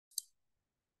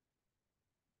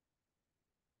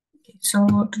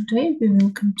So today we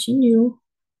will continue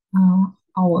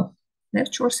our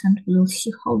lectures and we'll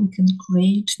see how we can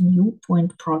create new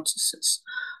point processes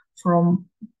from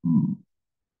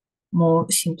more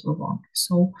simple one.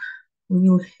 So we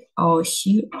will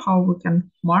see how we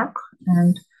can mark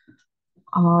and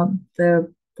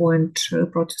the point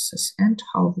processes and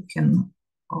how we can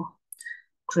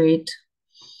create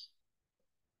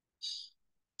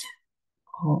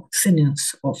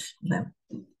thinnings of them.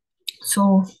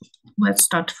 So let's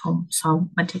start from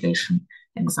some motivation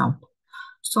example.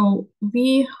 So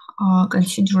we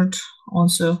considered on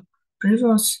the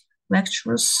previous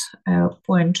lectures a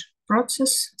point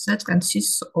process that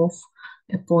consists of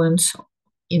points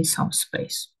in some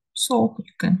space. So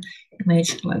you can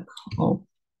imagine like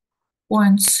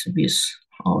points with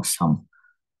some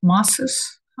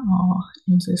masses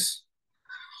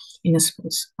in a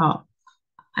space.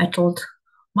 I told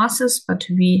masses, but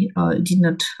we did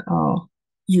not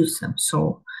use them.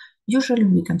 So usually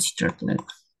we consider like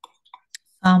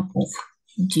sum of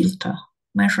delta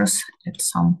measures at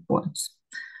some points.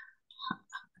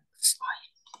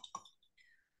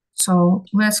 So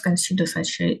let's consider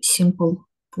such a simple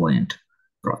point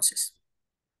process.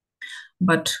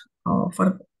 But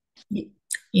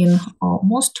in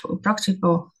most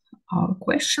practical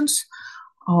questions,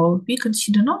 we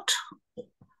consider not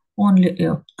only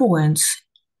points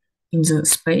in the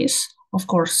space. Of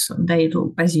course, their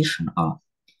position are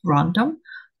random,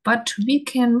 but we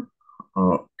can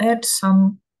add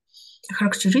some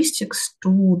characteristics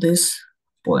to these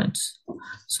points.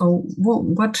 So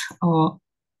what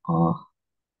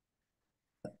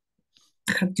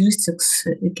characteristics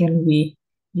can we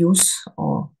use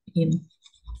in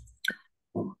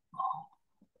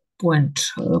point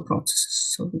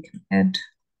processes? So we can add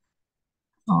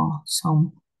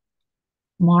some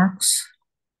marks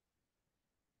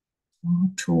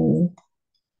to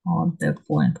the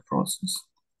point process.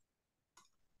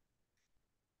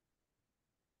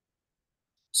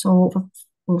 So,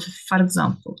 for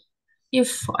example,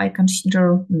 if I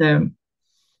consider the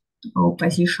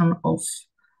position of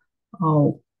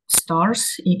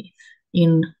stars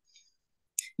in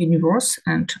universe,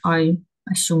 and I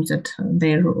assume that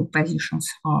their positions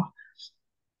are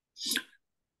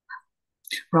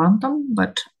random,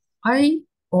 but I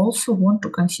also want to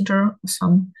consider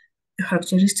some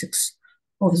characteristics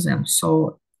of them.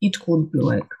 So it could be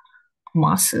like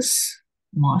mass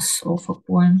of a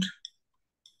point,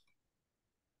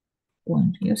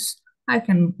 yes. I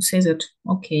can say that,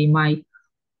 okay, my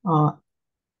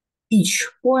each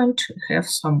point have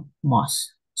some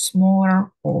mass,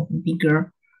 smaller or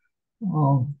bigger,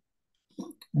 and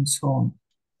so on.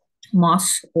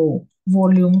 Mass or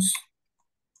volumes,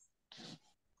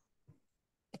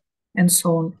 and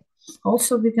so on.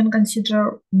 Also, we can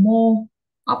consider more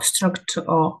abstract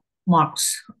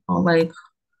marks, like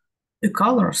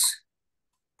colors.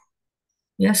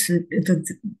 Yes,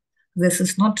 this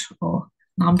is not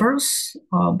numbers,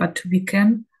 but we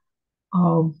can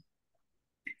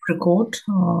record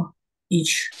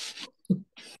each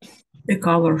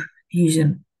color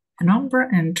using a number,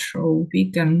 and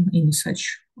we can, in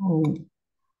such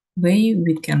way,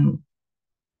 we can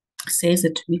say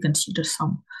that we consider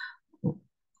some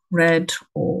red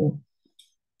or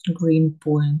green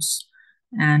points,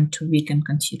 and we can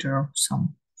consider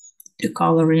some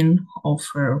coloring of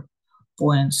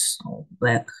points of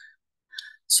black.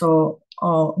 So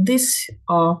these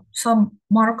are some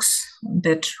marks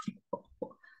that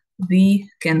we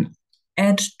can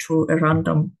add to a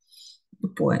random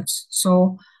points.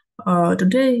 So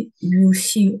today we'll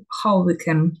see how we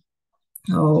can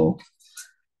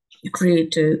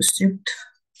create a strict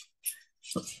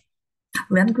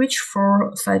language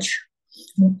for such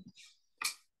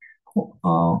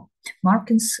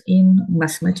markings in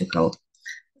mathematical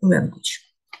language.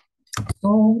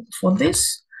 So for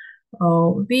this,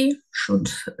 we should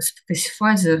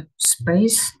specify the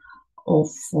space of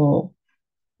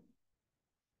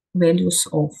values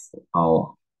of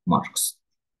our marks.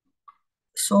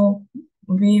 So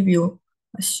we will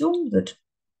assume that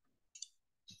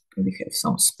we have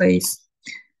some space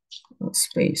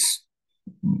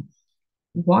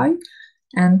y,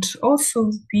 and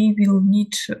also we will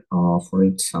need for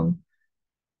it some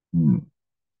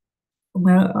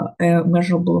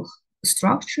measurable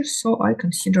structure. So I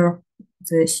consider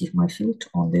the sigma field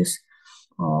on this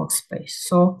space.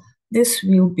 So this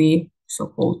will be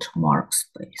so-called mark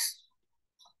space.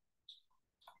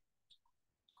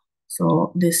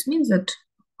 So this means that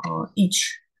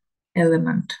each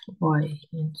element y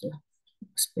in the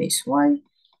space y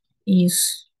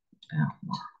is a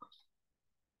mark.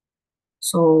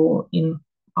 So in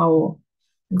our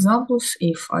examples,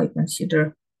 if I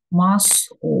consider mass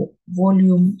or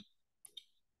volume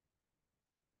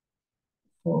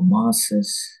for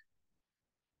masses,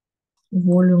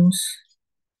 volumes,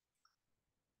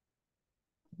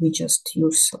 we just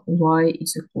use y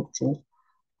is equal to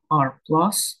r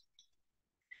plus.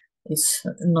 It's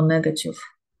non-negative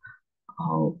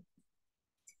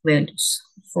values.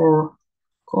 For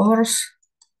colors,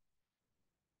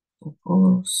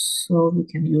 so we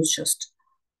can use just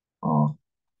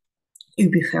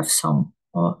if we have some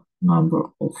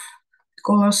number of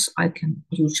colors, I can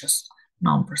use just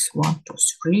numbers 1, 2,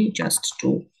 3 just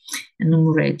to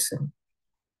enumerate them.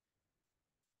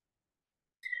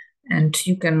 And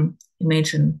you can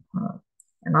imagine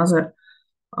another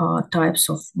types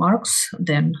of marks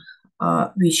then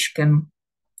which can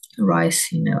rise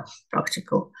in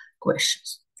practical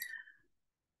questions.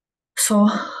 So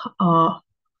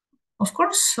of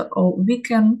course we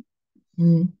can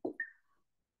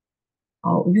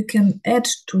add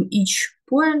to each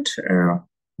point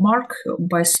mark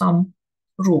by some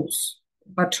rules,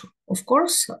 but of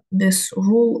course this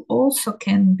rule also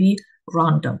can be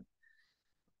random.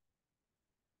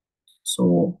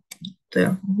 So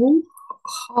the rule,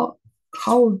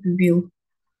 how we will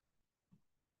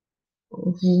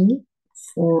rule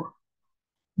for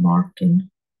marking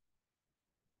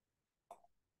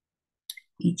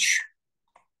each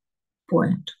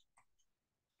point.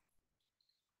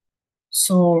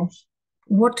 So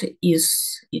what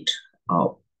is it?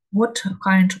 What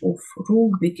kind of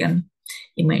rule we can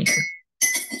imagine?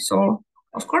 So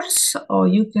of course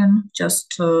you can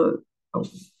just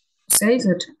say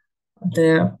that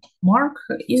the mark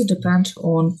is dependent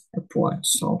on a point.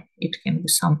 So it can be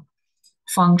some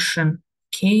function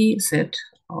k that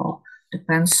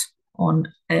depends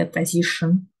on a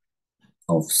position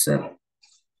of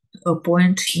the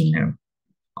point in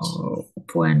a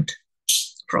point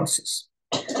process.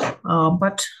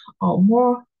 But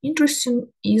more interesting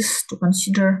is to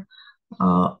consider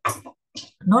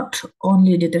not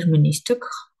only deterministic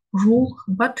rule,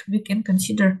 but we can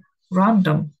consider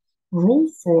random rule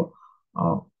for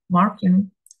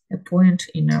marking a point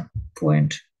in a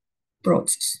point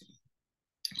process.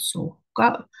 So,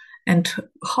 and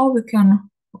how we can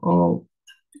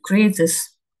create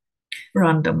this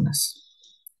randomness,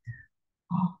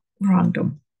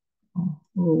 random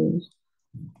rule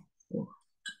for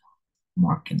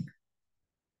marking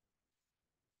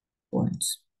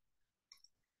points.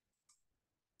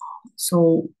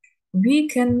 So we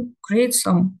can create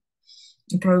some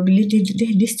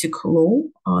probabilistic law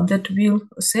that will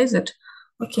say that,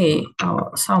 okay,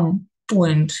 some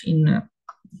point in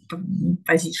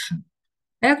position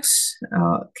x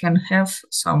can have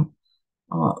some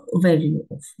value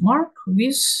of mark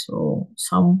with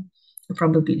some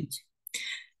probability.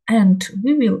 And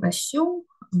we will assume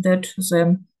that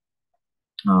the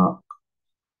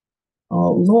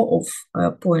law of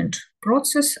point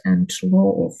process and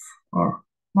law of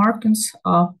markings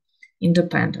are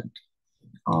independent.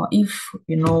 If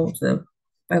we know the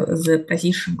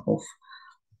position of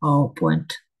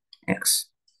point x.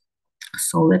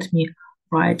 So let me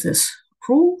write this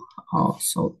rule.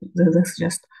 So this is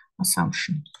just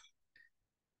assumption.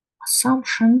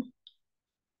 Assumption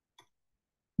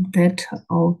that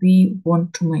we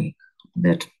want to make,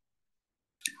 that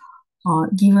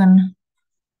given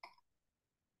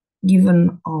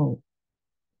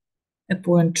a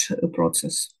point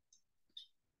process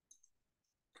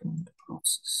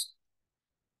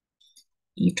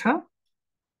eta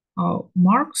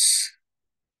marks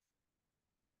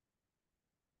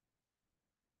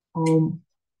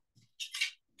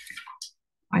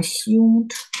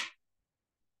assumed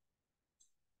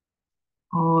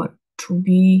to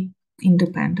be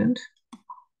independent.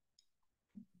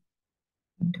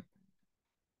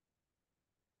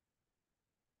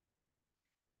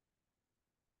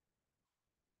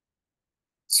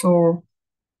 So,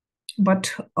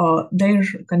 but their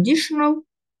conditional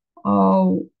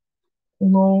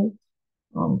law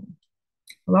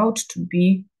allowed to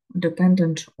be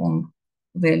dependent on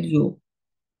value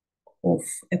of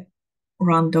a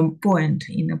random point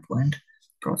in a point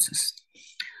process.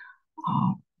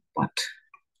 But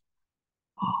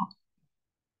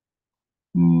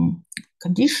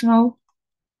conditional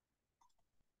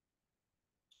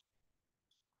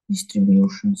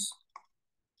distributions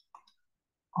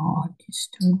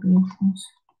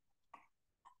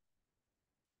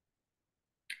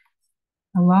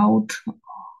allowed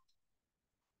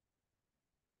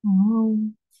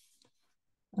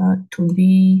to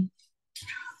be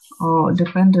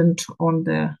dependent on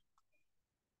the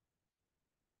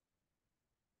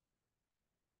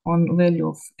value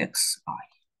of xi.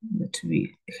 that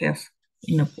we have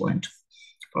in a point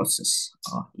process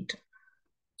eta.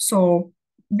 So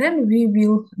then we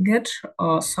will get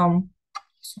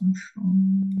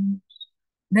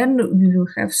then we will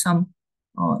have some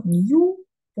new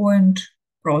point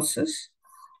process,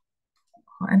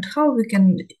 and how we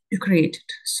can create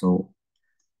it. So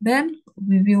then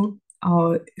we will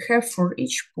have for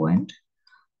each point,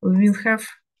 we will have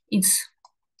its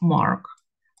mark.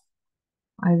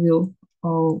 I will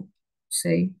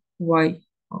say yi,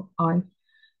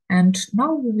 and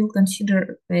now we will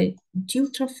consider a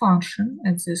tilde function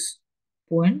at this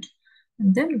point,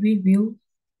 and then we will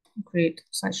create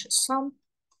such a sum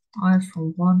I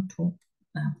from 1 to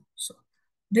n. So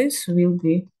this will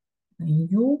be a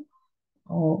new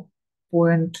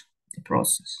point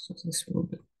process. So this will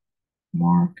be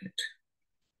market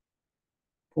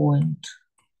point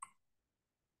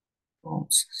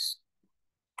process.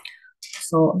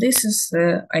 So this is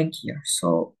the idea.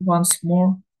 So once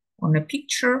more on a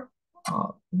picture,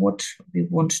 what we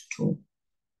want to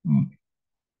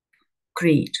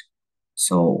create.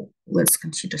 So let's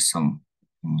consider some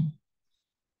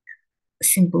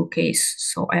simple case.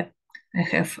 So I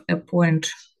have a point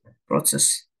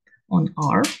process on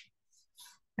R.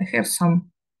 I have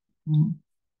some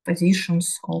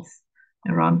positions of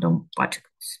random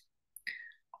particles.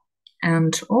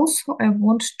 And also I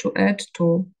want to add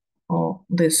to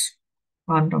this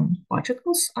random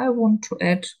particles, I want to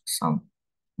add some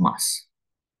mass.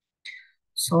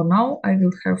 So now I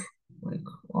will have like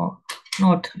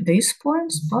not these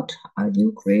points, but I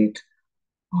will create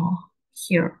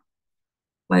here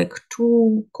like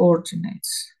two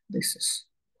coordinates. This is,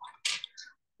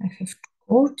 I have two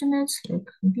coordinates, like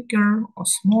bigger or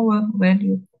smaller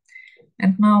value.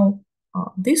 And now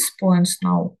these points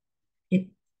now,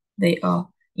 they are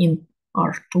in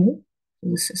R2.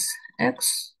 This is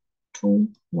X2,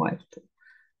 Y2.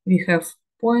 We have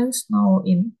points now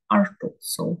in R2.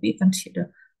 So we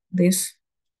consider this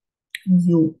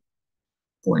new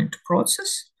point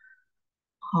process,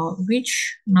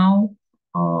 which now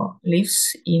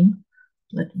lives in,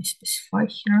 let me specify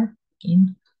here,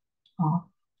 in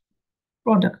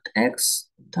product X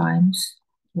times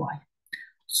Y.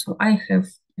 So I have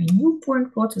a new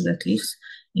point process that lives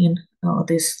in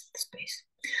this space.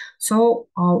 So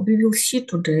we will see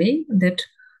today that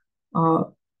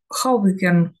how we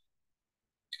can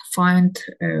find,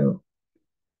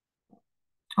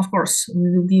 of course, we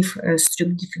will give a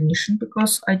strict definition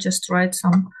because I just write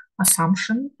some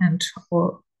assumption and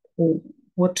what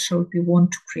we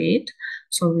want to create.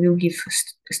 So we will give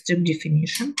a strict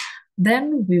definition.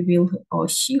 Then we will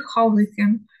see how we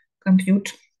can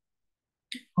compute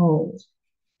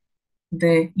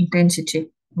the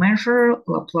intensity measure,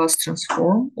 Laplace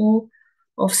transform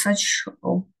of such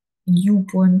new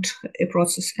point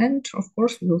process, and of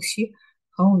course we will see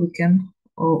how we can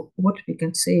what we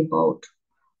can say about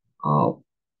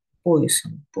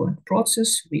Poisson point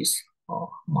process with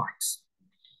marks.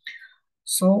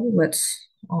 So let's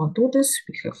do this.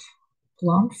 We have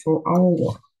planned for our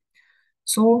work.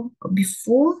 So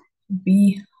before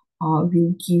we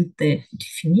will give the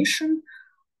definition,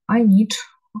 I need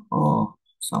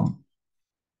some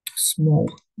small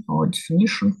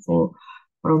definition for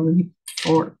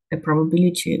a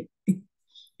probability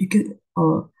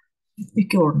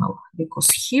kernel, because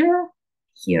here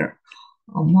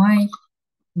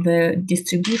the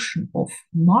distribution of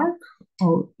mark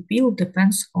will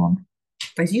depends on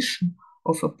position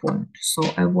of a point. So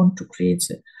I want to create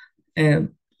a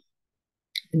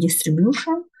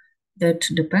distribution that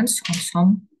depends on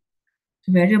some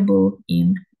variable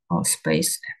in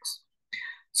space X.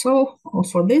 So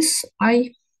for this,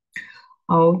 I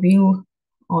will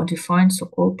define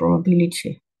so-called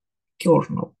probability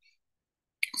kernel.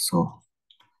 So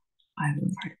I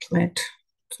will write let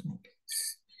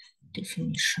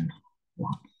definition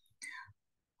 1.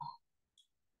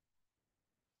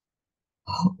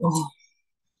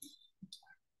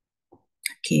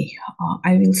 Okay,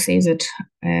 I will say that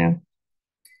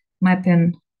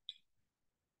mapping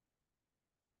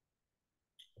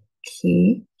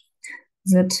K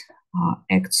that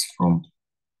acts from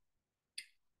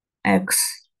X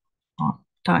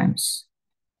times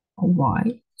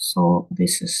Y. So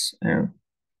this is a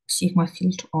sigma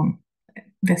field on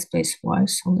the space Y.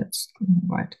 So let's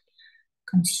write,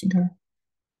 consider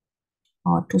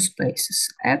two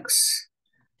spaces X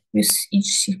with each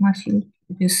sigma field,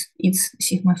 with its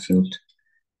sigma field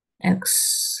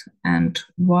X, and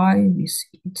Y with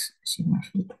its sigma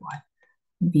field Y.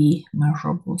 Be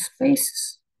measurable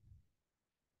spaces.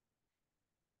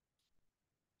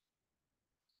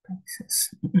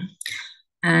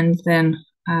 And then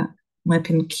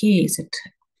mapping K that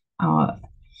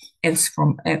x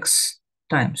from x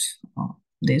times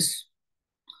this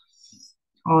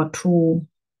 2,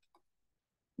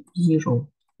 0,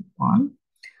 1.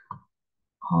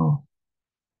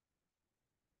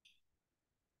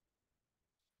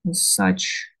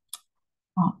 Such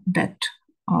that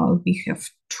we have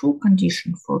two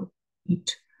conditions for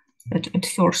it. That at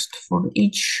first, for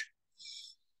each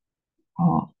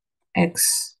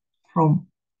x from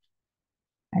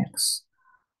x,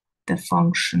 the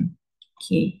function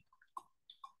k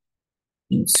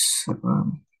is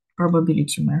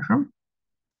probability measure.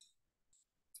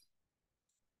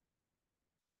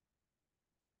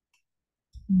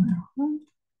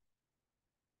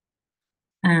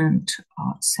 And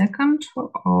second,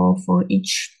 for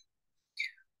each,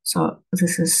 so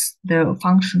this is the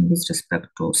function with respect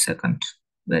to second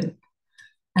variable.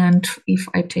 And if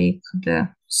I take the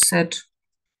set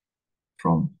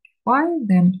from y,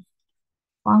 then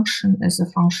function as a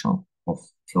function of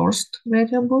first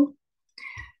variable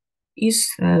is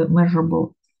a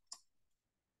measurable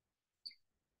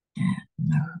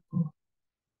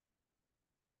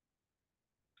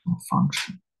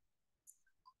function.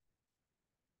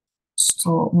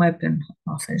 So mapping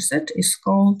of z is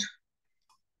called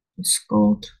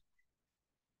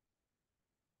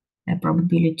a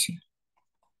probability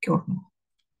kernel.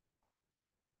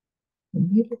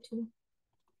 Probability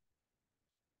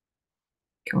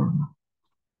kernel.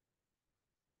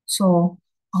 So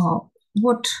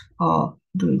what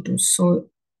do we do? So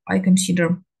I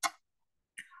consider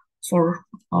for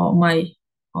my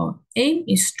aim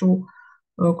is to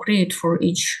create for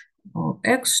each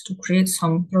x to create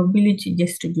some probability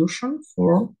distribution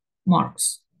for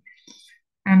marks.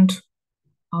 And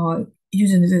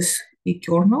using these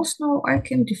kernels now, I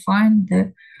can define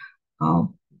the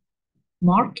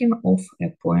marking of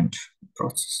a point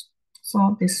process.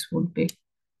 So this would be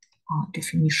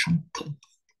definition 2.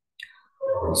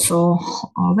 So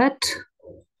that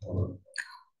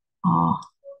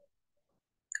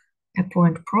a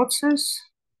point process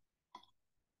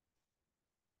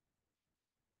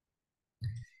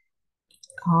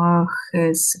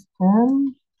has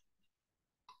form.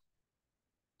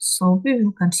 So we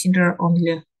will consider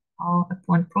only a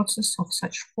point process of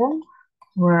such form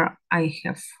where I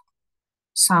have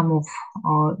sum of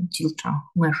delta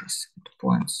measures at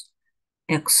points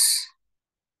x,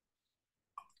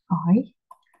 I,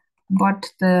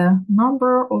 but the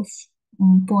number of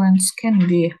points can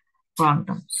be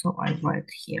random. So I write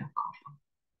here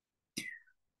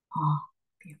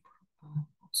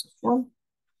form.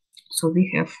 So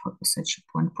we have such a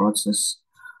point process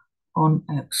on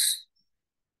x.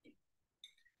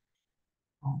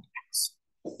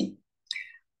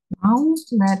 Now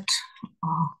let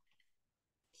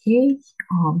k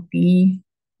be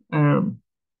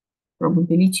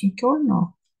probability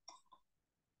kernel.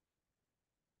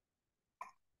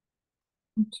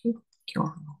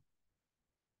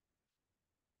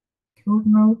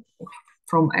 Kernel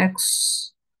from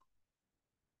x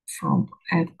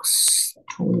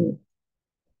to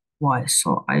y.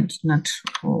 So I did not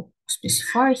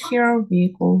specify here. We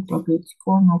call probability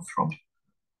kernel from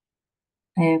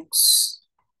x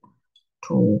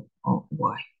to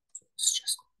y. So it's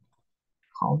just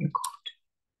how we got it.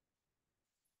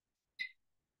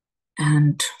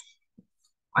 And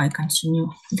I continue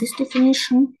this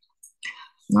definition.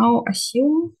 Now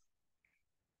assume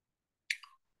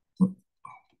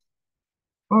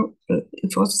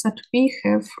it was that we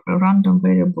have random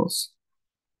variables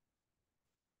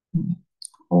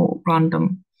or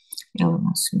random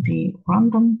elements, be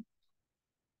random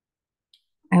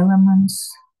elements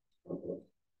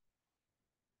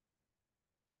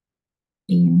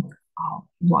in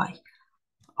y,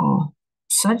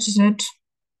 such that,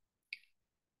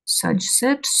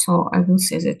 so I will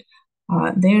say that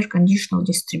their conditional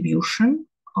distribution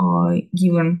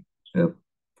given a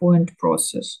point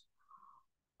process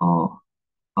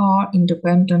are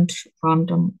independent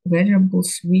random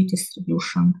variables with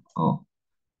distribution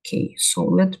k. So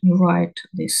let me write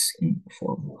this in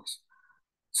formulas.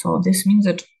 So this means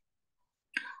that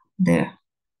the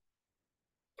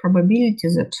probability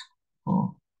that,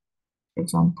 for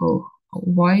example,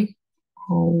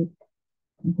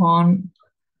 y1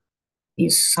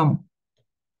 is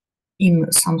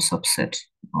in some subset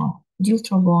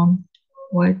delta 1,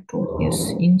 y2 is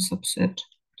in subset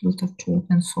delta 2,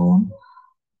 and so on.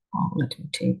 Let me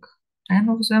take n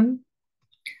of them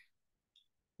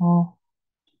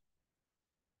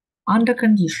under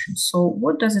conditions. So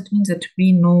what does it mean that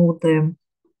we know the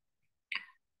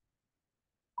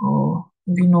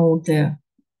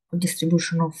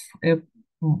distribution of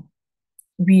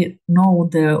we know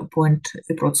the point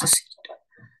process?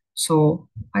 So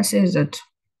I say that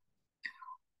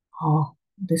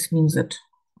this means that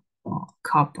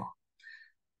kappa,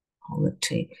 let's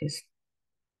take this,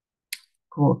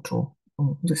 go to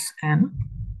this n,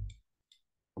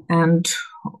 and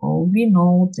we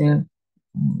know the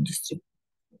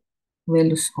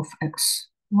values of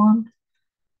x1,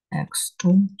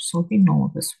 x2, so we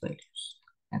know these values,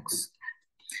 x.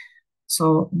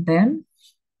 So then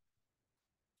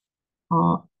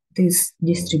this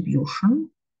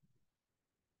distribution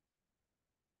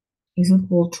is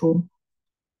equal to,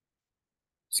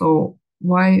 so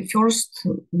y first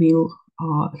will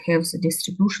have the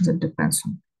distribution that depends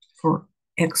on for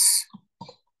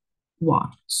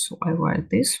x1. So I write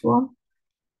this one,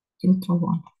 tilde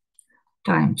 1,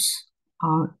 times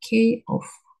k of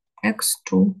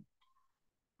x2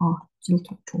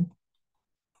 tilde 2,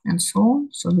 and so on.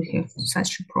 So we have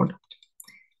such a product,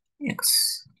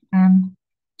 x and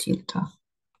tilde.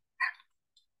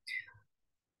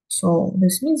 So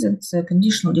this means that the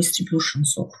conditional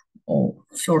distributions of all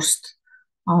first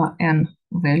n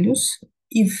values,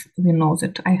 if we know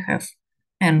that I have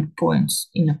n points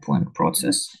in a point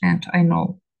process and I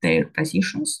know their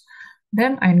positions,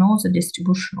 then I know the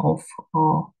distribution of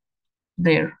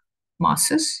their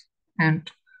masses, and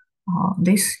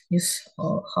this is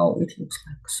how it looks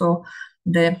like. So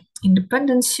the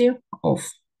independency of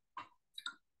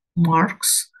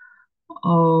marks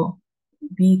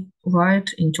we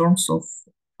write in terms of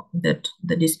that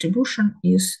the distribution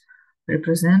is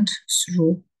represented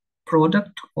through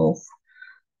product of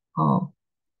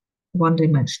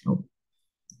one-dimensional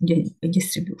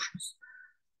distributions.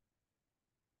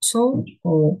 So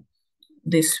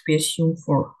this we assume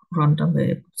for random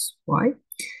variables y,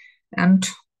 and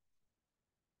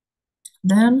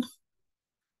then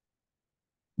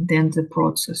the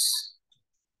process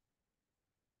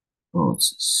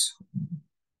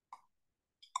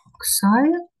psi,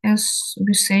 as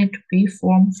we said, we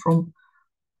form from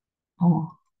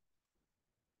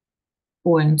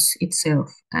points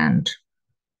itself and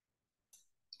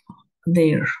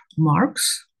their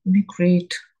marks. We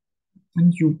create a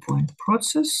new point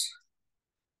process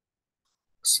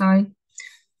psi,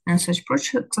 and such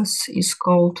process is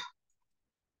called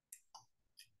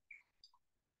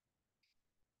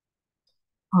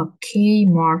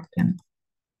k-marking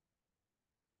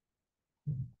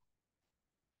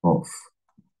of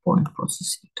point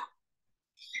process eta.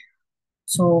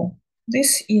 So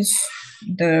this is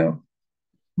the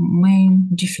main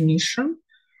definition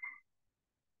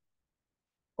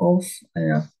of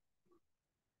a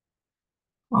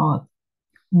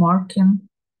marking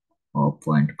or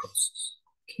point process.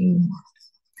 K-marking.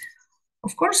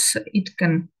 Of course, it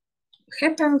can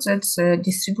happen that the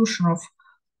distribution of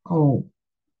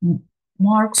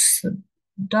marks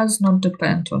does not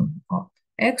depend on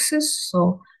axis.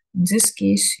 So in this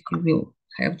case, you will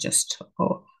have just a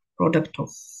product of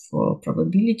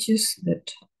probabilities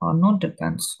that are not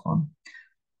depends on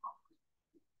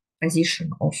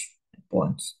position of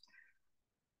points.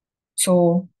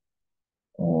 So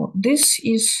this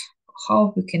is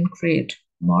how we can create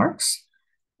marks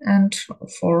and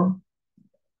for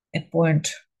a point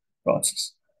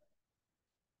process.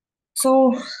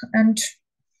 So, and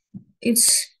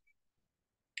it's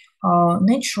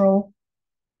natural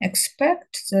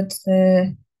expect that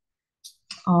the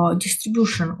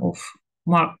distribution of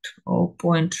marked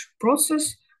point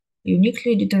process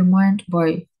uniquely determined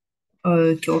by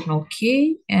kernel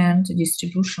K and the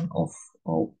distribution of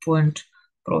point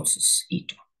process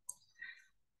eta.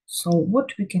 So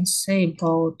what we can say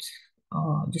about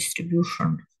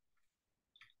distribution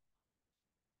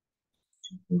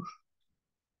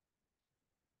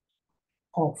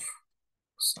of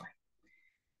psi.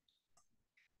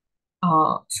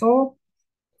 So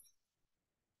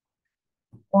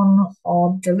on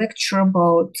the lecture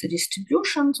about the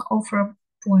distributions of a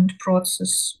point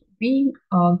process, we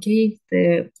gave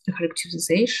the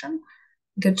characterization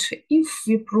that if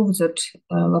we prove that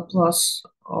Laplace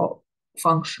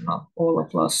function or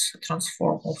Laplace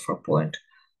transform of a point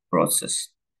process,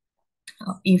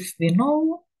 if we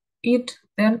know it,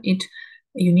 then it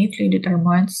uniquely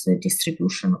determines the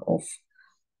distribution of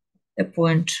a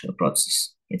point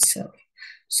process itself.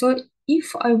 So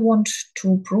if I want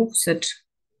to prove that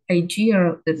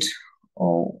idea that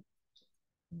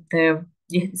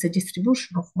the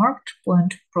distribution of marked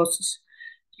point process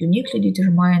uniquely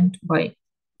determined by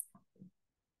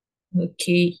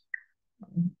K,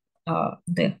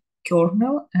 the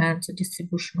kernel, and the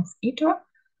distribution of eta,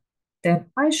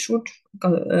 then I should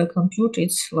compute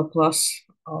its Laplace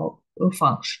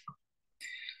function.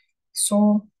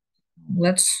 So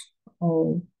let's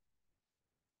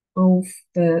prove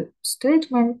the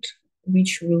statement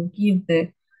which will give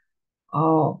the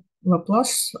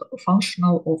Laplace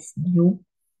functional of new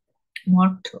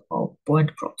marked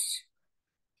point process.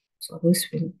 So this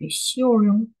will be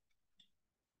theorem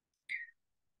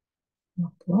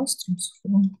Laplace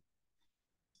transform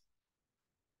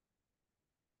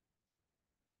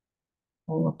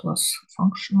or Laplace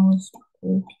functional is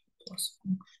called Laplace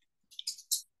function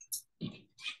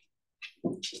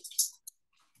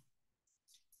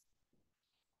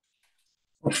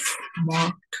of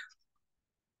marked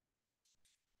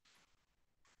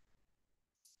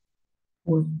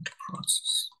point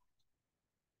process.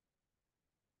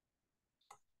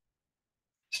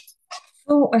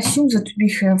 So assume that we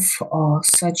have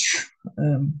such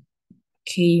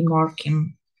K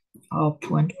marking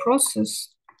point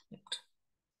process.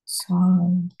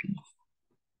 Psi b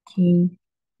K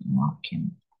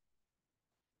marking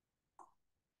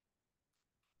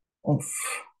of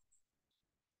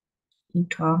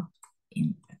eta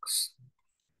in X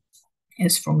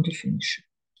as from definition.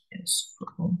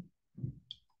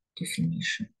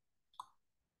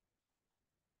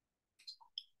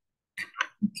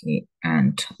 Okay,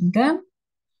 and then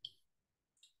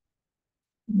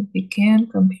we can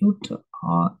compute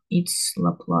its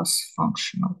Laplace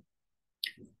functional.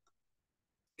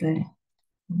 The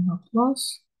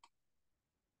Laplace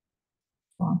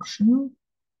functional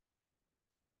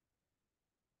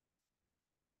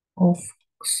of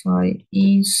psi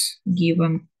is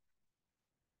given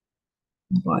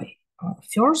by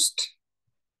first,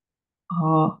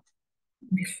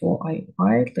 before I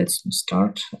write, let's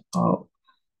start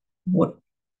what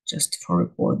just for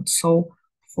report. So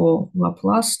for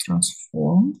Laplace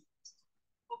transform,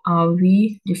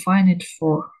 we define it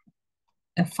for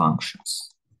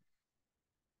functions.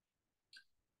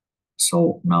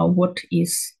 So now what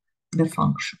is the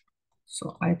function?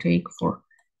 So I take for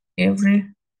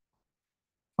every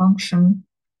function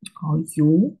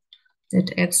u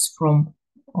that acts from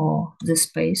the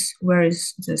space. Where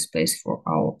is the space for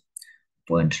our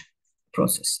point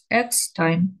process? X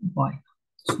times y.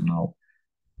 So now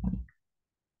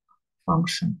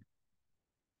function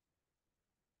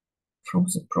from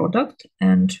the product,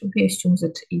 and we assume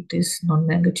that it is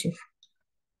non-negative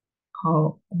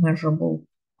measurable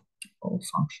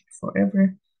function for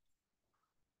every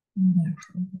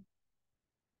measurable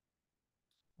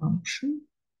function.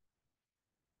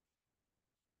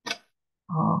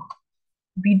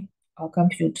 We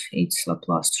compute its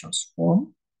Laplace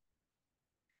transform.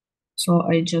 So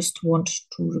I just want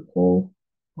to recall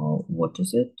what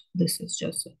is it. This is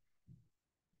just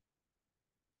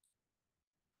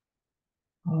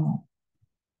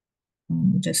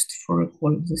for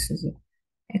recall, this is an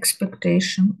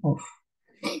expectation of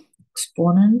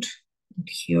exponent. And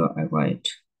here I write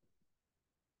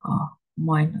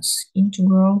minus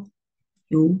integral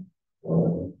u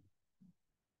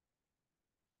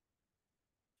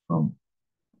from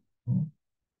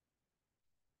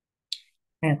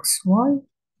xy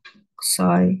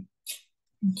psi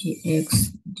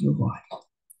dx dy.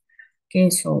 Okay,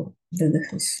 so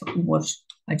this is what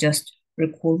I just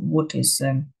recall what is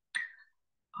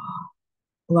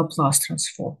Laplace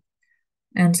transform.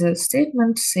 And the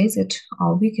statement says that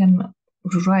we can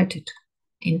rewrite it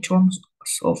in terms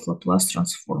of Laplace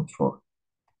transform for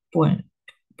point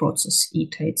process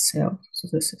eta itself. So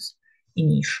this is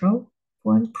initial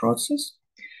point process.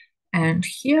 And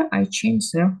here I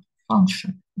change the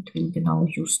function. It will be now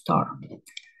u star.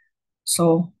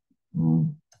 So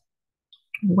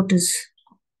what is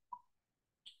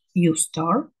u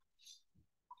star?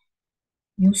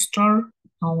 U star,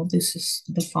 now this is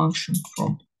the function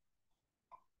from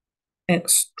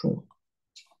x to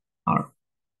r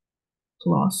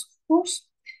plus, of course.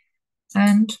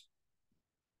 And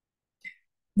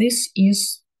this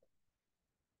is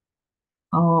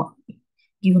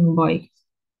given by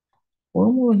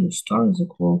formula u star is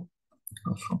equal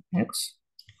from x,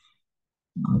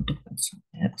 now it depends on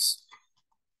x,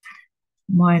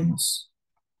 minus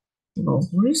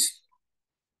logarithm,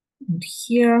 and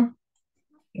here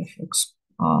fx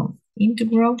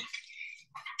integral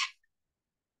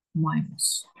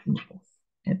minus 2 of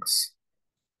x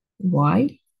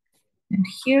y, and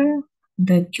here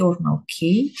the kernel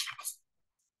k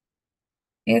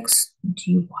x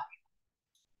dy.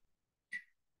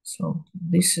 So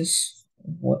this is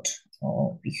what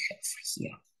we have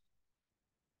here.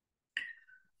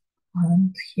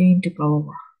 And here integral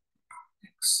over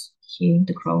x. Here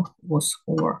integral was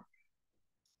over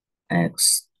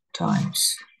x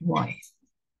times y.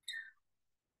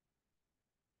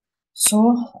 So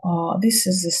this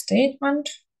is the statement.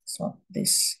 So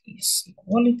this is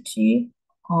equality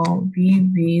we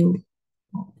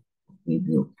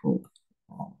will prove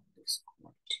this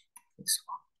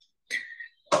one.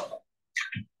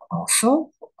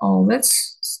 So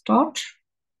let's start.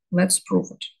 Let's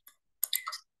prove it.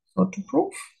 So to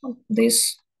prove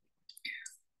this,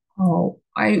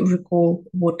 I recall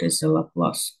what is a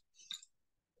Laplace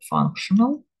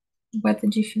functional by the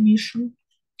definition.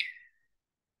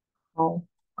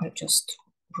 I just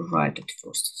rewrite it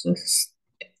first. This is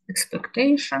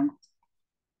expectation.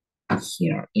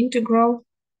 Here integral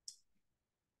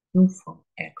u from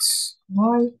x,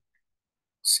 y,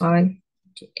 psi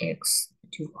dx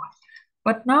dy.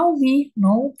 But now we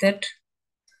know that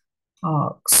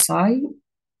psi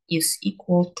is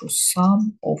equal to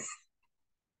sum of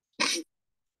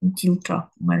delta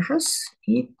measures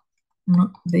in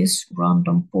these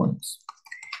random points.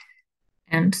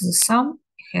 And the sum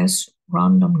has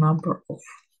random number of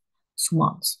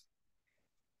summands.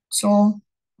 So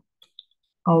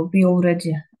we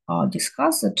already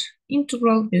discussed that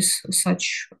integral with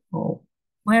such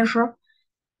measure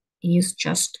is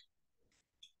just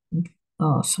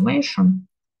summation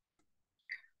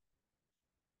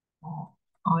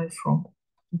I from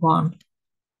 1.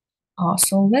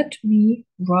 So let me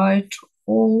write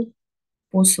all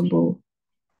possible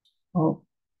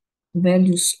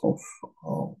values of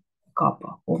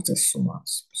kappa of the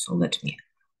summands. So let me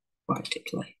write it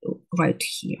like right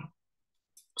here.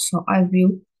 So I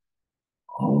will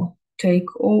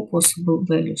take all possible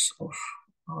values of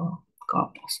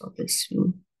kappa. So this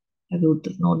I will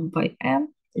denote by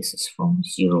m. This is from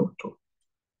 0 to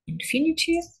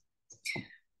infinity.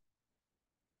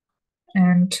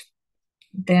 And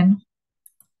then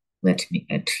let me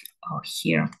add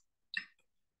here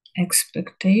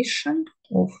expectation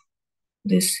of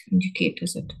this indicator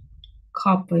that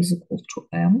kappa is equal to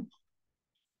m.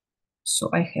 So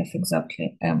I have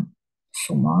exactly m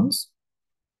summands.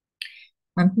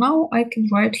 And now I can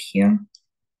write here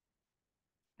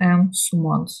m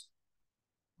summands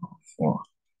for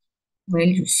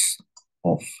values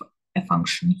of a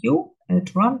function u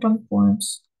at random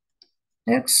points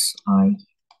x, I,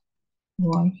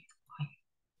 y, I.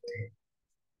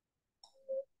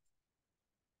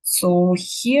 So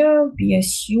here we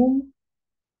assume,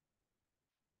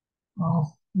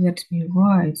 let me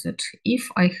write that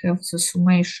if I have the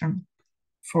summation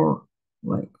for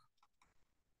like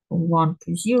from 1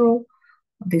 to 0,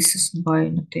 this is by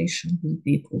notation will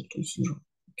be equal to 0,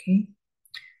 okay?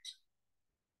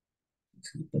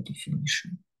 This is by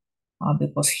definition.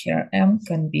 Because here m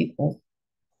can be equal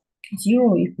to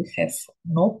 0 if we have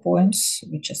no points,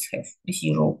 we just have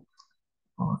 0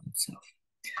 on itself.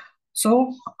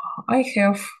 So I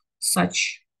have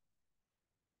such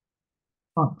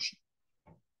function.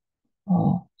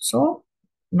 So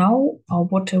now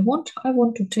what I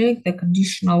want to take the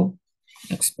conditional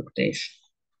expectation.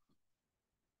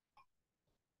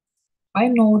 I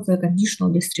know the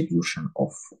conditional distribution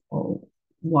of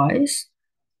y's,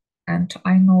 and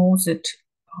I know that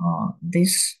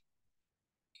this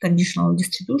conditional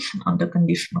distribution under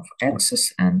condition of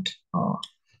x's and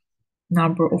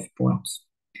number of points.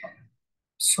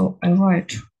 So I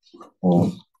write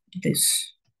all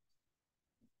this.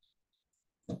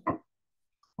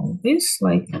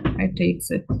 Like I take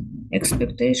the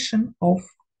expectation of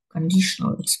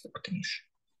conditional expectation.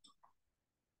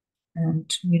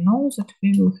 And we know that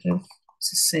we will have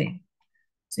the same,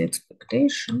 the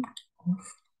expectation of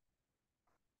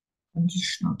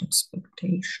conditional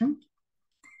expectation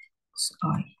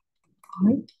I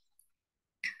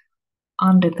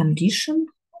under condition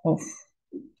of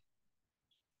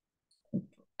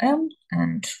m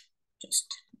and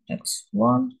just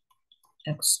x1,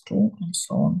 x2, and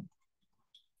so on,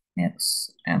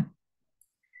 xm.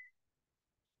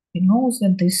 We know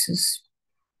that this is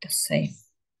the same.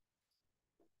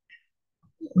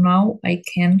 Now I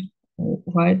can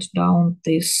write down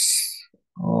this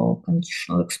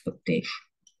conditional expectation.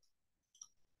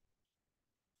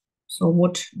 So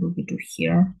what do we do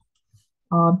here?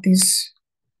 This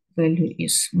value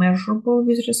is measurable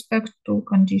with respect to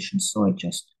condition, so I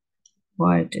just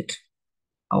write it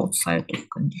outside of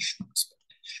conditional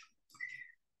expectation.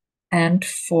 And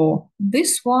for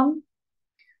this one,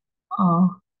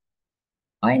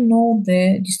 I know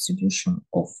the distribution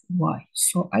of y,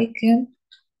 so I can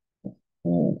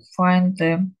find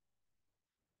the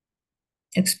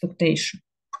expectation.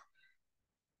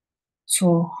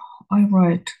 So I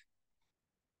write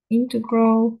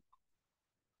integral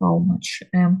how much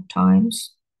m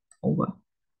times over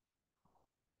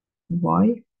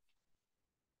y,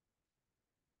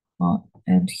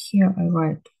 and here I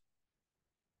write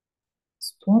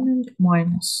exponent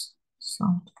minus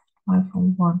sum I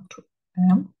from 1 to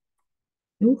m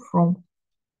u from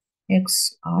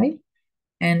xi.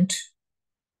 And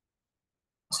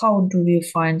how do we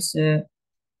find the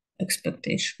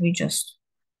expectation? We just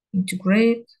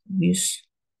integrate with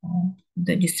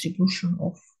the distribution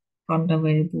of random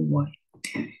variable y.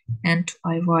 And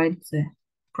I write the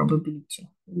probability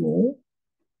law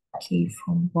k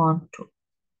from 1 to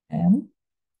m.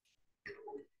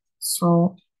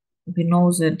 So we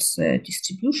know that the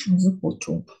distribution is equal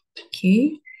to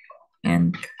k,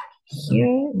 and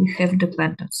here we have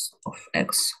dependence of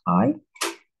xi,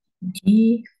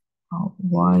 d,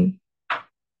 y,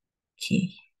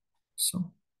 k.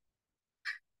 So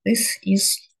this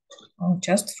is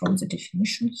just from the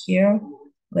definition here.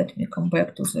 Let me come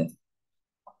back to the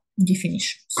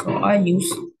definition. So I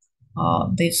use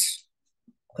this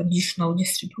conditional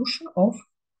distribution of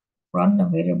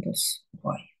random variables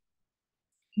y.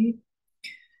 Okay.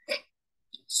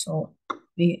 So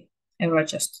we ever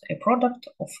just a product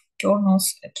of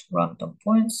kernels at random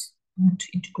points and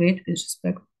integrate with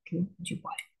respect to dy.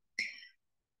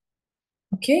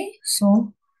 Okay,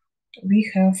 so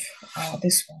we have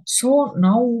this one. So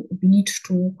now we need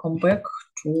to come back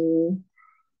to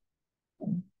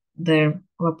the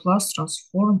Laplace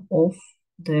transform of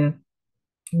the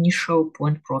initial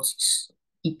point process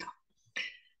eta.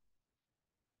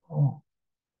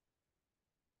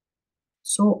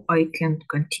 So I can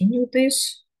continue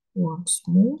this once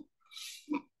more.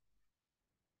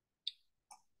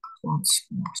 So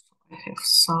I have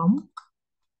some.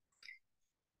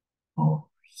 Oh,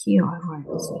 here I write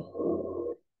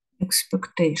the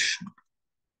expectation.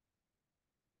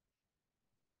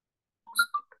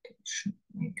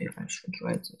 Maybe I should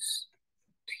write this.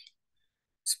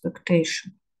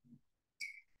 Expectation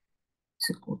is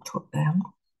equal to m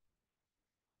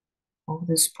of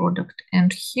this product.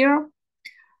 And here,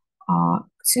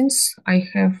 since I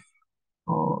have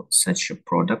such a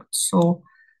product, so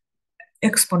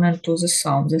exponent to the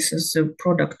sum, this is the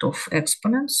product of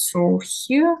exponents. So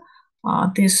here,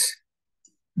 this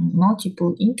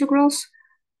multiple integrals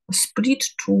split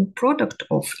to product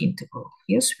of integral.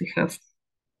 Yes, we have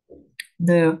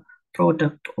the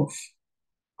product of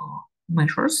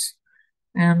measures,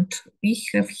 and we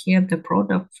have here the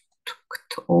product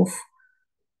of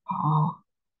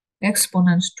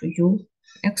exponents to u,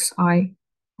 xi,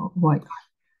 yi.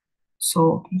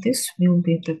 So this will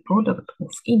be the product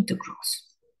of integrals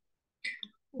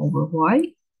over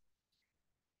y.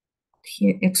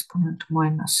 Here exponent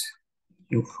minus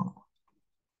u from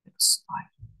xi.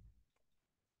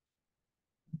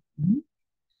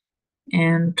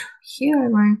 And here I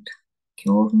write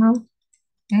kernel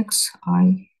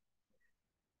xi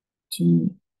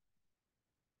t.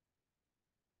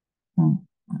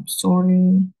 I'm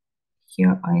sorry.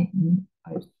 Here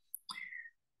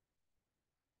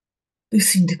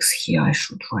this index here I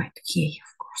should write k,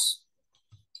 of course.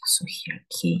 So here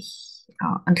k,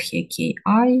 and here ki,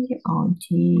 dy.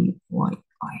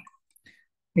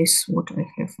 This is what I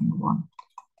have in one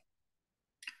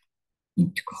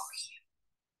integral here.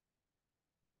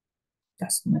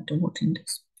 Doesn't matter what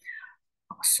index.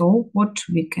 So what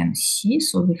we can see,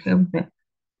 so we have the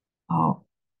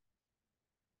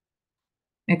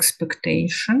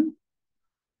expectation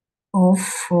of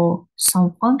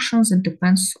some functions that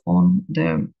depends on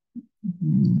the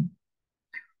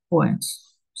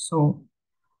points. So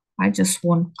I just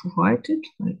want to write it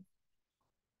like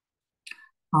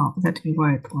let me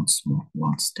write once more,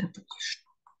 one step addition.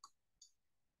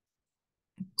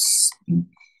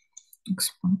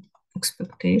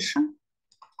 Expectation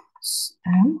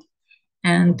m,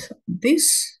 and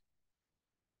this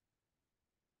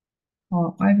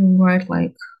I will write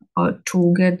like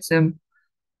to get the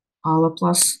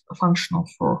Laplace functional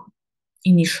for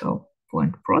initial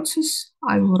point process.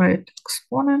 I will write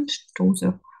exponent to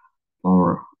the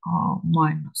power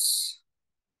minus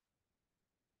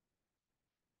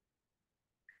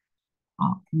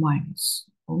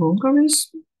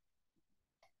logarithm.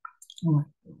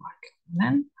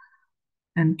 Then,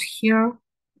 and here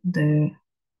the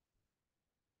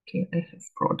okay, I have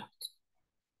product.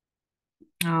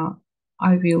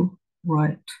 I will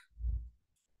write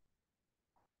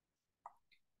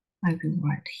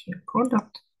here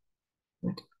product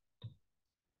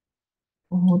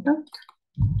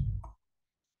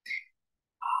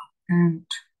and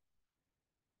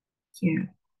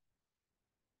here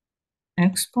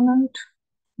exponent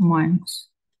minus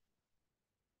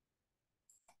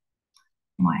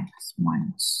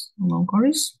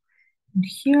logarithm. And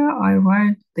here I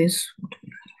write this what we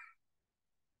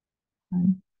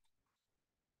have.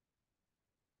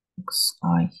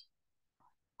 Xi.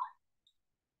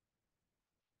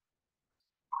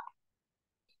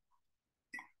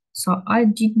 So I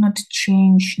did not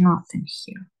change nothing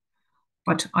here,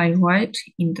 but I write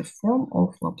in the form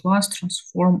of Laplace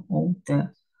transform of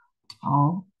the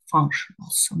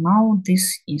functional. So now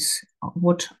this is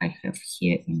what I have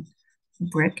here in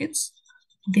brackets.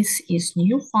 This is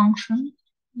new function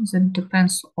that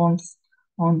depends on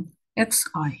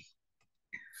xi.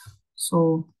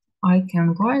 So I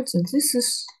can write that this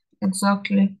is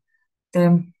exactly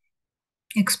the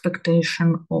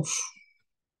expectation of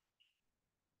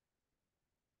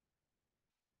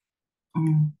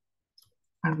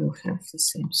I will have the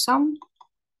same sum.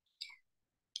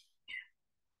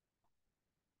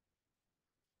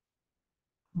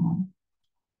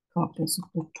 Cup is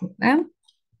equal to m,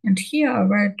 and here I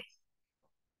write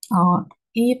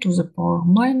e to the power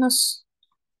minus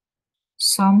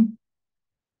sum.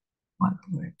 I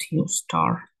will write u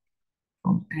star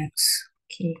from x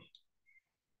k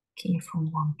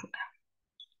from 1 to m.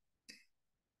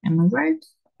 And right,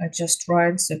 I just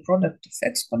write the product of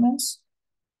exponents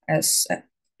as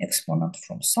exponent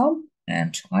from sum,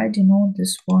 and I denote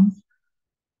this one.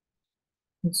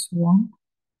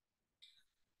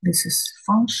 This is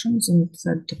functions, and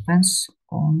that depends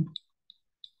on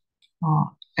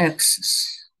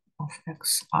axis of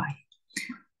xi.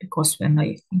 Because when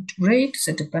I integrate,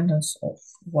 the dependence of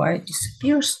y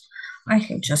disappears. I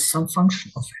have just some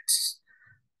function of x.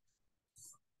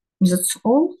 That's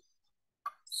all.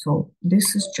 So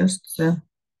this is just the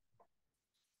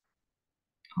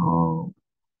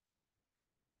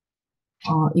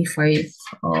if I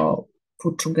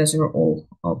put together all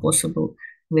possible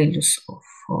values of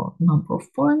number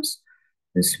of points,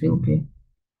 this will be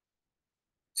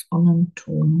exponent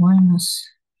to minus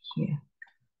here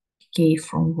k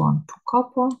from 1 to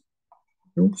kappa,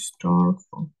 u star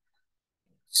from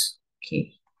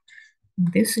k.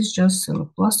 This is just a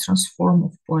Laplace transform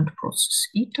of point process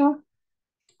eta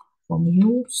from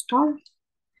u star,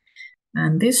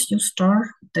 and this u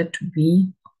star that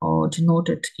we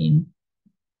denoted in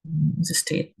the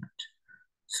statement.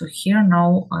 So here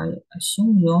now I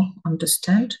assume you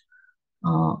understand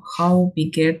how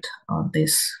we get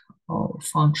this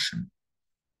function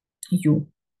u.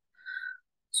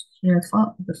 So here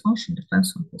the function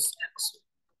depends on this x.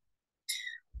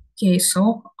 Okay,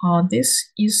 so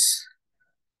this is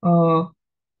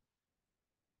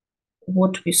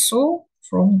what we saw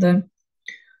from the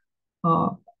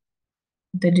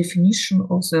definition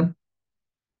of the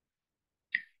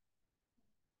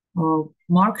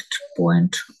marked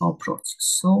point process.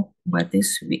 So by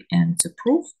this we end the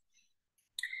proof,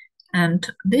 and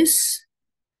this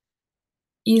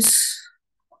is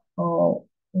a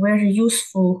very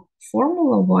useful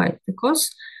formula. Why?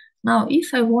 Because now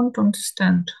if I want to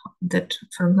understand that,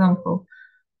 for example,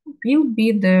 will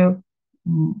be the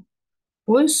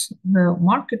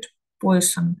market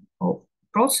Poisson of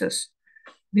process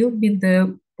will be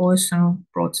the Poisson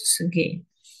process again.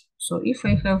 So if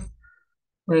I have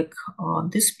like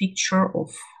this picture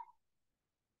of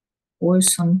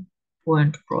Poisson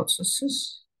point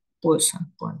process,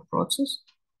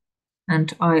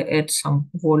 and I add some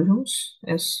volumes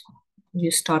as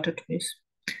we started with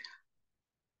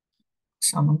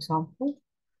some example.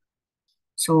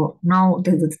 So now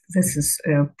this is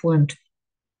a point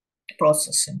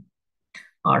processing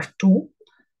R2,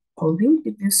 or will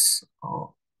be this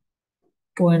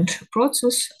point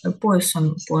process, a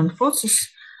Poisson point process,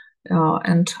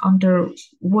 and under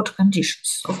what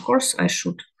conditions? Of course, I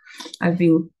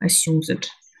will assume that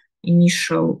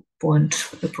initial point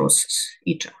the process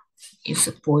eta is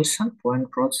a Poisson point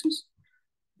process,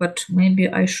 but maybe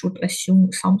I should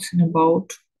assume something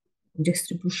about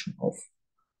distribution of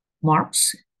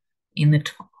marks in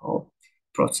it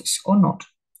process or not.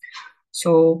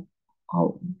 So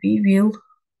we will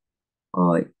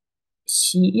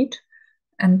see it,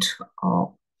 and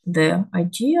the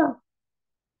idea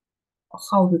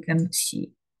how we can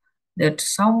see that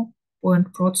some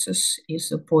point process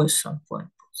is a Poisson point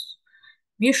process.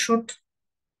 We should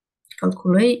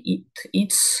calculate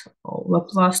its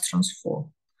Laplace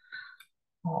transform.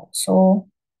 So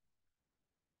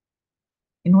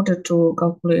in order to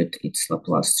calculate its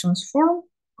Laplace transform,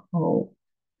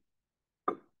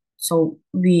 so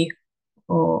we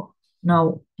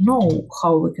now know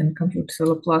how we can compute the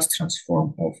Laplace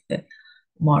transform of the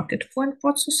market point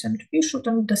process, and we should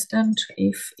understand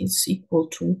if it's equal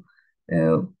to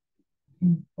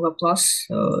Laplace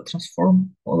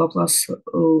transform or Laplace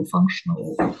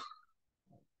functional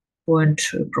point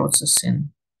process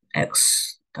in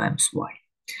x times y.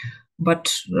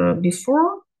 But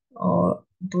before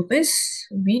do this,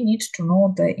 we need to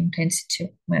know the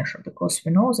intensity measure, because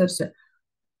we know that the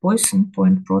Poisson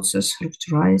point process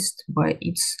characterized by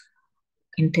its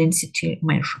intensity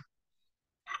measure.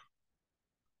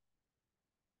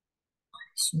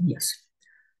 So yes.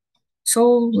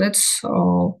 So let's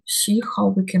see how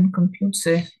we can compute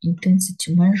the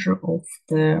intensity measure of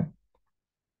the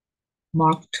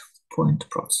marked point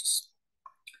process.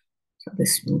 So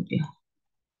this will be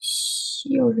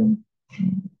theorem.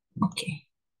 Okay,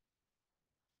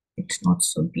 it's not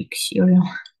so big theorem.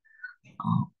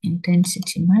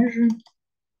 Intensity measure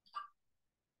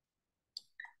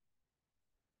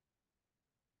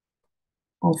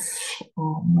of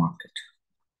marked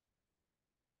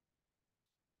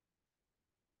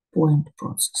point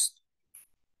process.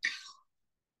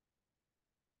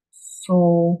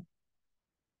 So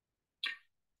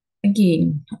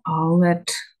again, let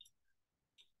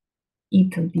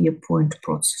eta be a point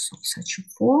process of such a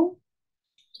form.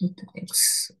 Eta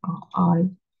x I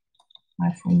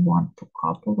from 1 to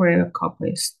kappa, where kappa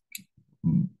is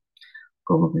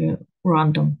probably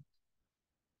random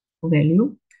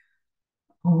value.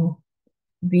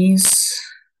 With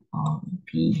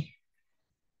b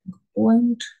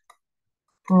point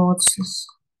process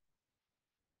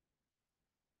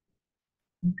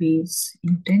with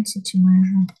intensity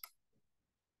measure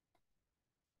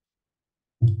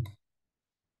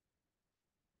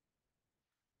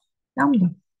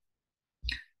lambda.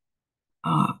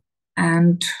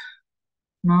 And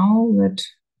now let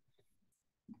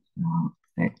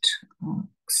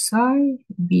psi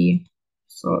be,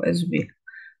 so as we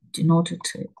denoted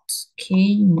it's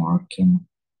k marking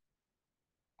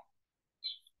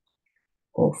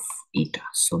of eta.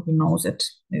 So we know that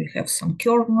we have some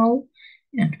kernel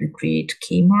and we create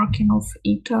k marking of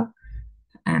eta.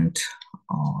 And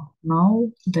now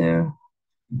the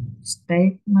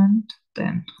statement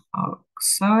then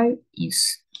psi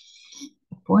is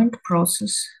a point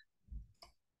process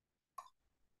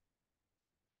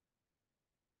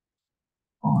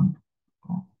on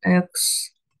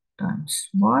x times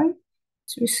y.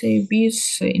 So we say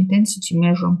this intensity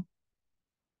measure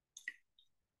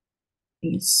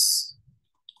is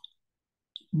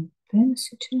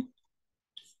intensity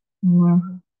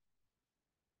measure.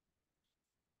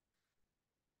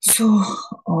 So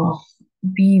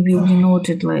b will be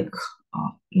noted like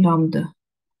lambda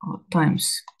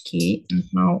times k, and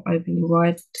now I will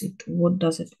write it. What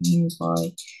does it mean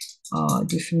by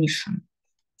definition?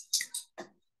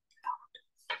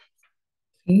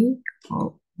 Okay,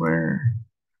 where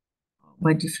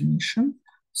by definition.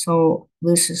 So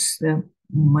this is the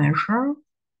measure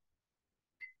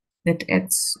that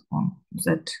acts on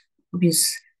that with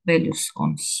values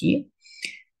on C,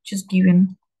 which is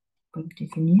given by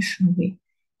definition. We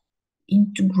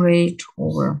integrate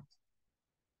over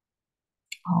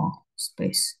our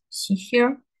space C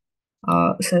here,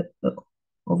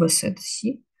 over set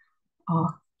C,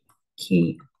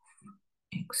 k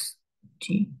x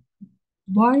t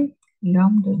y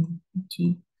lambda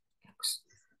t x.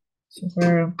 So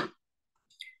where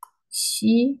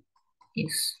C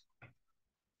is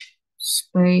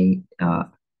space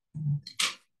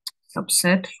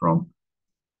subset from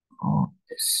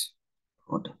this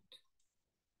product.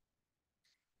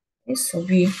 Okay, so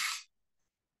we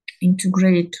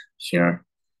integrate here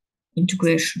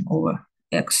integration over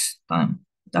x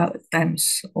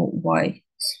times y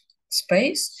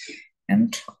space,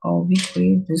 and we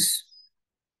create this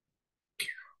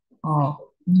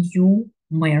new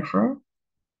measure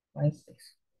like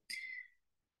this.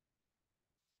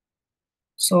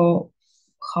 So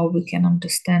how we can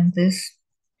understand this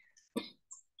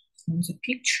in the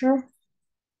picture?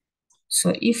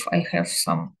 So if I have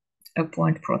a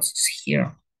point process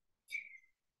here,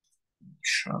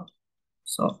 sure.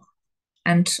 So,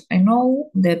 and I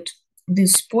know that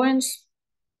these points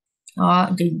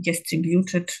are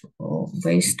distributed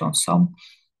based on some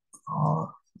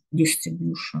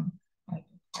distribution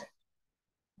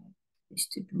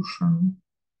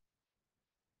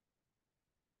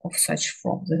of such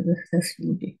form. This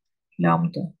will be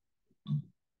lambda.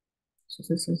 So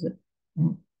this is the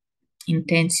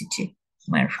intensity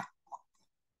measure.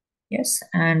 Yes,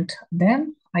 and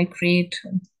then I create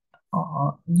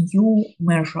a new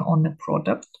measure on the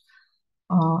product.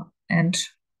 And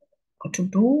to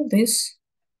do this,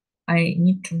 I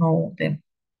need to know the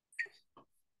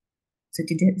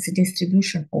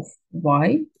distribution of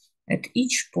y at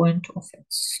each point of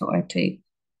x. So I take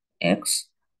x,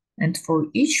 and for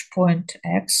each point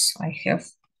x, I have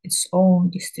its own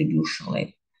distribution,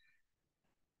 like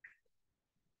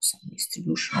some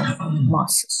distribution of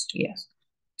masses. Yes.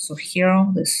 So here,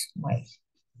 this my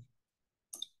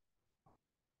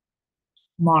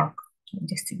mark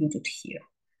distributed here,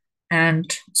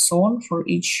 and so on for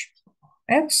each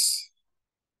x.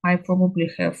 I probably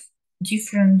have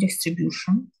different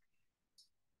distribution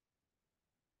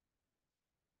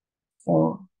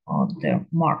for the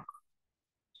mark.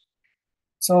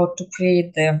 So to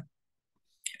create the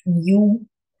new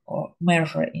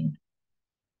measure in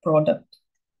product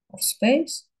of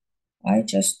space, I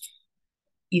just,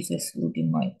 if this will be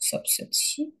my subset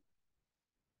C,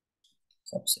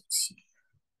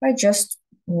 I just,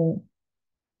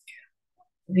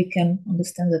 we can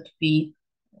understand that we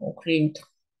create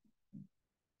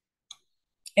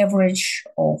average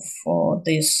of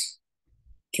these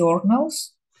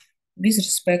kernels with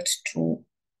respect to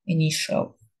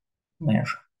initial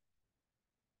measure.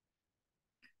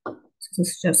 So this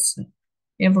is just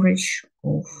the average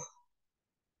of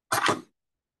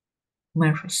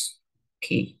measures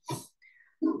K.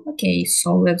 Okay,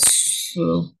 so let's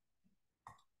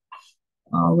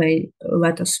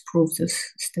let us prove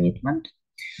this statement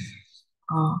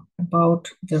about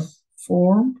the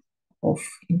form of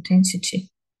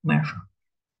intensity measure.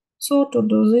 So to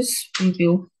do this, we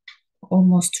will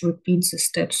almost repeat the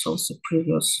steps of the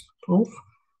previous proof,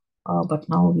 but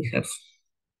now we have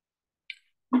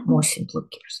more simple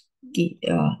case.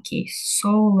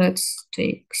 So let's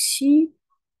take C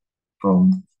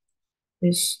from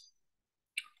this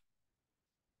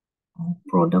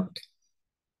product,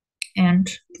 and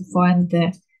to find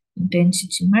the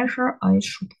intensity measure, I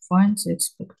should find the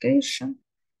expectation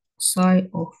psi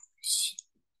of C.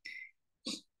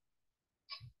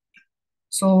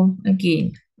 So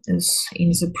again, as in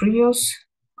the previous,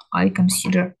 I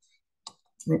consider,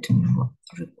 let me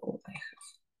recall, I have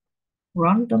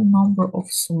random number of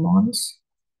summands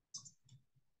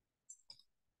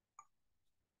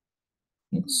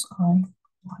xi.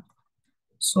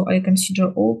 So I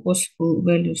consider all possible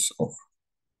values of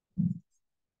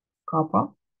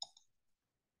kappa.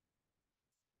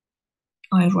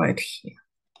 I write here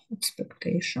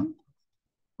expectation,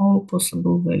 all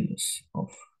possible values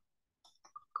of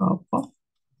kappa.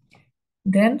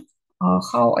 Then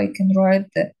how I can write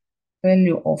the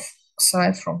value of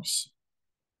psi from C.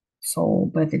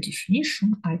 So by the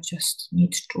definition, I just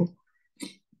need to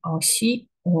see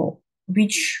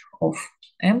which of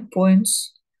m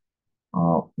points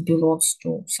belongs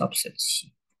to subset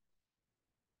C.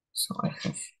 So I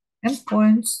have m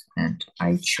points, and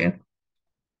I check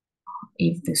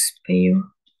if this pair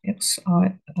xi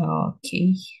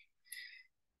k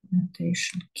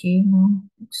notation k now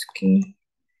xk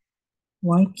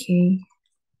yk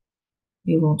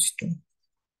belongs to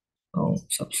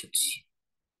subset C.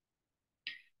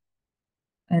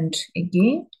 And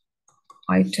again,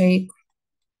 I take,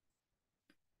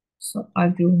 so I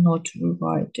will not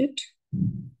rewrite it.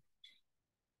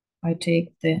 I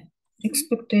take the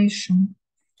expectation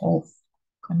of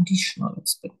conditional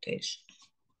expectation,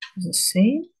 the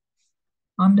same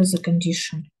under the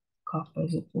condition kappa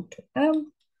is equal to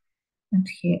m, and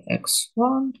here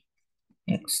x1,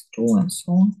 x2, and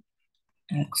so on,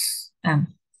 xm.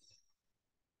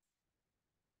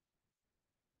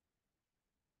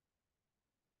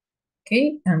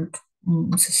 Okay, and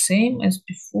it's the same as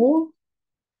before.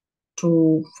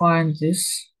 To find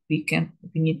this, we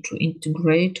need to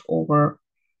integrate over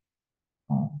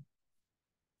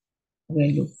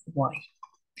value of y.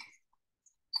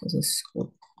 So this is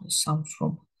called the sum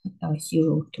from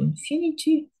 0 to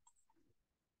infinity.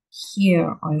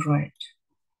 Here I write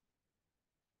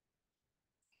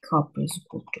kappa is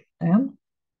equal to m,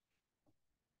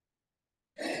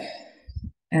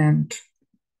 and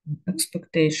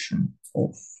expectation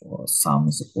of sum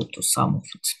is equal to sum of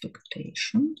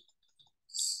expectations.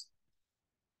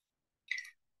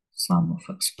 Sum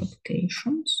of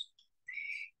expectations,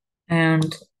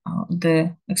 and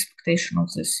the expectation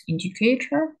of this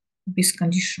indicator with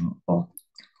condition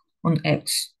on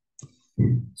x.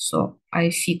 So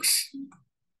I fix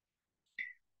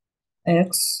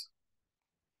x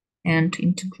and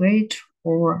integrate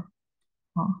over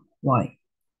y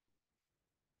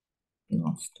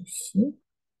belongs to C,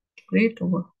 integrate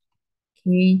over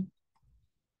k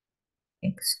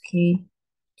xk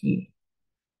d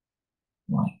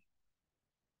y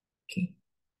k.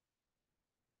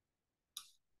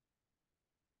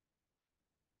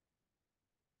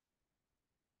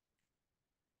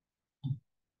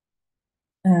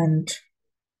 And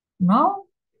now,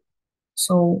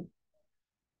 so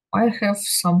I have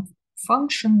some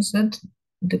functions that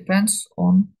depends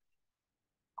on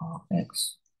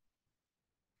x.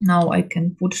 Now I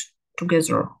can put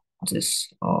together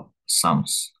these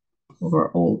sums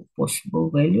over all possible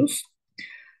values.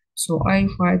 So I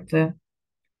write the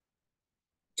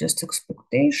just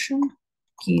expectation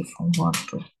k from 1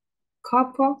 to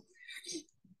kappa,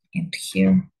 and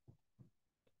here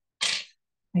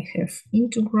I have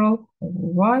integral over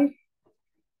y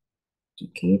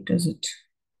indicator that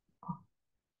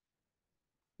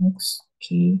x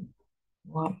k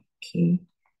y k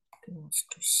belongs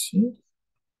to c,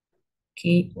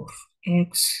 k of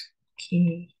x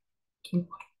k dy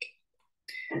k.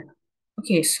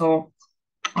 Okay, so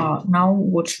now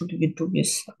what should we do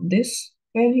with this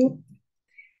value?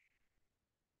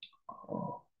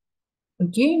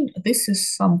 Again, this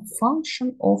is some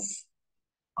function of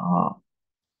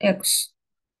x.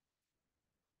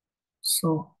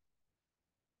 So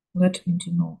let me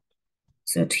denote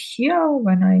that here,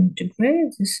 when I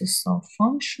integrate, this is some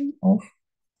function of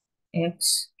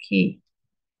xk.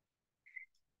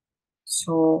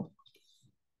 So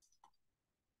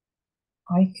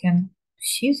I can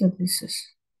see that this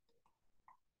is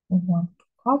we want to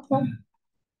couple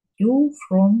u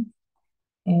from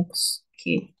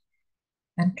xk.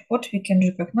 And what we can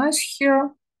recognize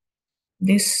here,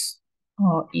 this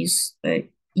is the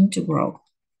integral,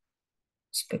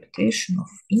 expectation of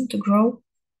integral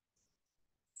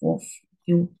of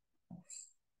u of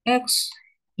x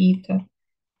eta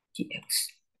dx.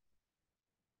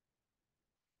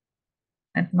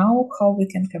 And now how we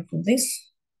can compute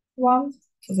this one?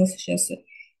 So this is just the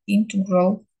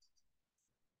integral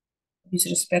with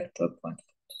respect to a point.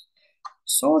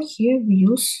 So here we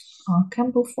use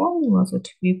Campbell formula that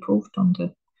we proved on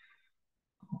the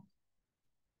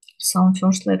some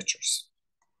first lectures.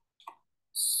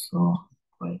 So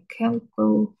by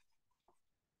Campbell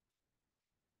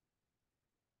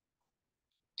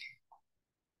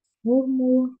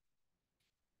formula,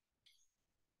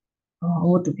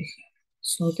 what do we have?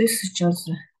 So this is just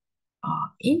the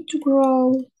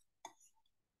integral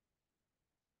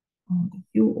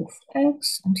u of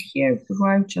x, and here we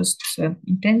write just the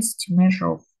intensity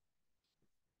measure of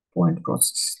point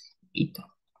process eta.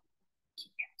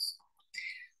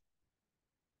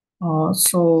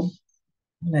 So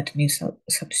let me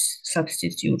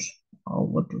substitute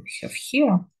what do we have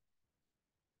here.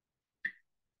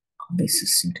 This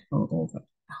is integral over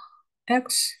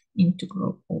x,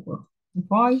 integral over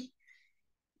y,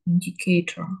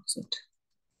 indicator that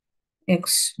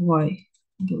xy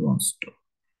belongs to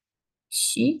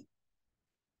c,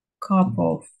 kappa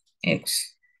of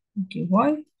x dy,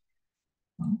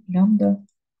 lambda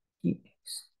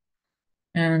dx.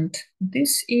 And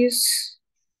this is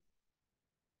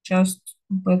just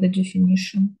by the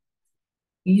definition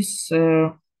is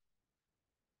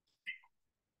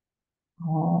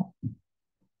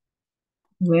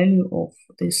value of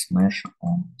this measure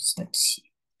on set C.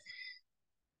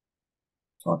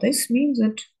 So this means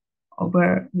that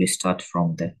where we start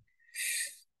from the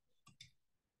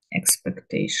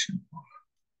expectation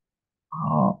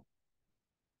of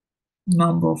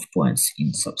number of points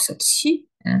in subset C,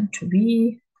 and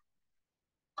we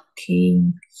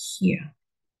came here.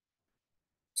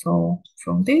 So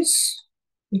from this,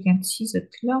 we can see that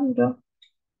lambda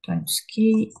times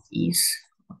k is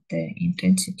the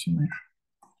intensity measure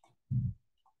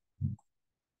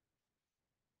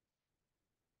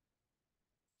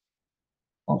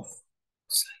of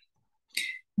psi.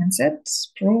 And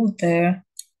that's proved the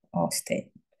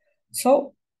statement.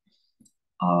 So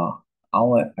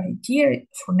our idea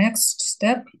for next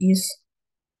step is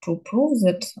to prove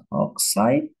that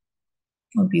psi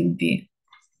will be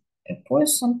a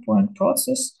Poisson point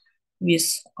process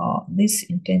with this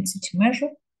intensity measure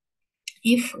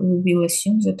if we will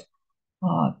assume that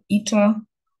eta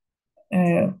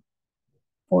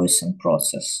Poisson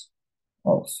process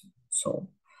also. So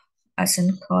I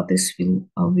think this will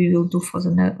we will do for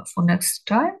the for next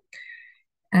time,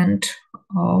 and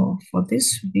for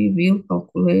this we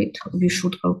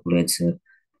should calculate the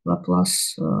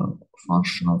Laplace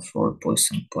functional for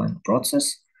Poisson point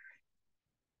process,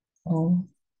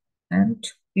 and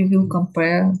we will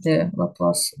compare the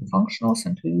Laplace functionals,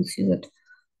 and we will see that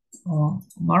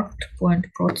marked point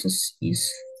process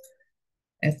is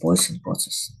a Poisson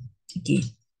process again.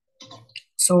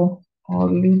 So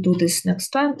we will do this next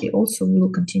time. We also will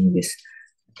continue with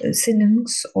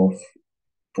synonyms of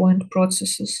point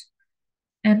processes,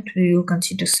 and we will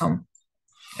consider some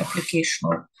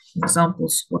applicational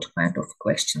examples, what kind of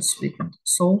questions we can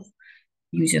solve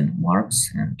using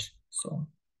marks and so on.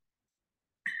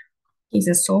 Okay,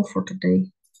 that's all for today's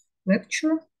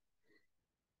lecture.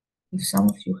 If some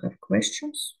of you have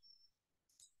questions.